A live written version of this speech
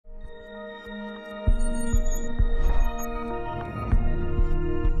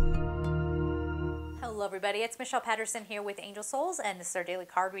everybody. It's Michelle Patterson here with Angel Souls, and this is our daily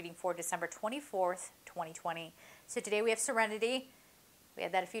card reading for December 24th, 2020. So today we have Serenity. We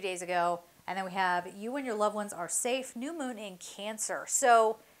had that a few days ago. And then we have You and Your Loved Ones Are Safe, New Moon in Cancer.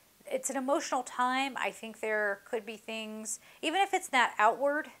 So it's an emotional time. I think there could be things, even if it's not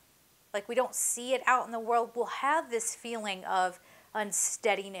outward, like we don't see it out in the world, we'll have this feeling of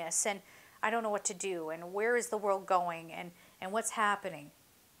unsteadiness and I don't know what to do and where is the world going and what's happening.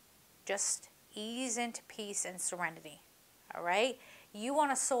 Just ease into peace and serenity, all right? You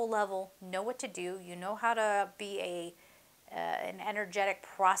on a soul level know what to do. You know how to be an energetic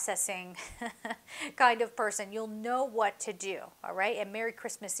processing kind of person. You'll know what to do, all right? And Merry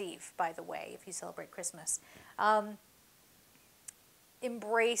Christmas Eve, by the way, if you celebrate Christmas.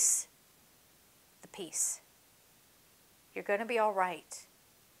 Embrace the peace. You're going to be all right.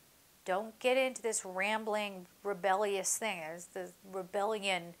 Don't get into this rambling, rebellious thing. There's the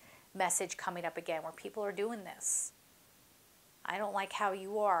rebellion message coming up again where people are doing this. I don't like how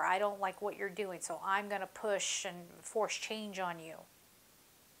you are. I don't like what you're doing, so I'm going to push and force change on you.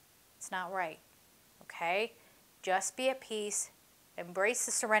 It's not right, okay? Just be at peace. Embrace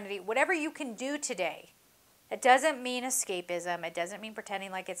the serenity. Whatever you can do today. It doesn't mean escapism. It doesn't mean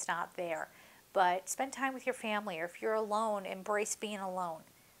pretending like it's not there. But spend time with your family, or if you're alone, embrace being alone.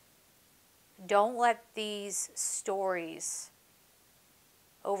 Don't let these stories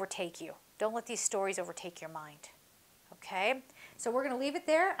overtake you. Don't let these stories overtake your mind. Okay? So we're going to leave it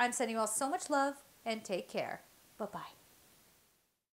there. I'm sending you all so much love and take care. Bye-bye.